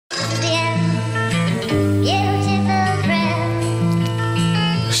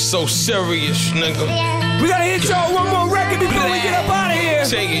so serious, nigga. We gotta hit y'all one more record before we get up out of here.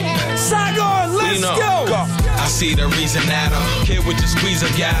 Take it. Saigon, let's go. I see the reason that a kid would just squeeze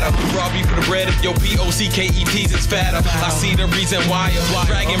a gatter. Rob you for the bread if your POCKETs is fatter. I see the reason why a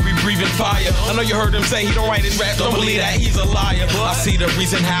dragon be breathing fire. I know you heard him say he don't write his rap, don't believe that he's a liar. I see the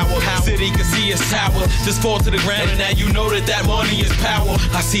reason how a city can see his tower just fall to the ground, and now you know that that money is power.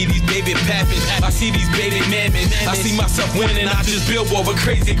 I see these baby pappers, I see these baby mammies. I see myself winning, I just Billboard with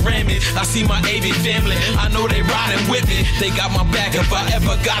crazy Grammys. I see my AV family, I know they riding with me. They got my back if I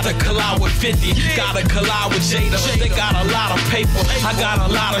ever got to collide with 50. Gotta collide with Jada, they got a lot of paper. I got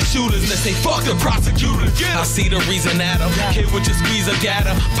a lot of shooters that say fuck the prosecutor. I see the reason that a kid would just squeeze a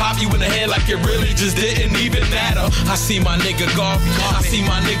gatter, pop you in the head like it really just didn't even matter. I see my nigga Garvey, I see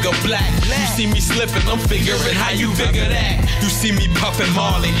my nigga Black. You see me slipping, I'm figuring how you figure that. You see me puffing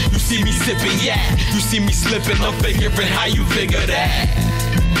Marley, you see me sipping yak. You see me slipping, I'm figuring how you figure that.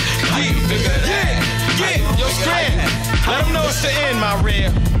 How you figure that? Yo, Scram, let them know it's the end, my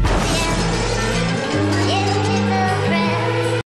real.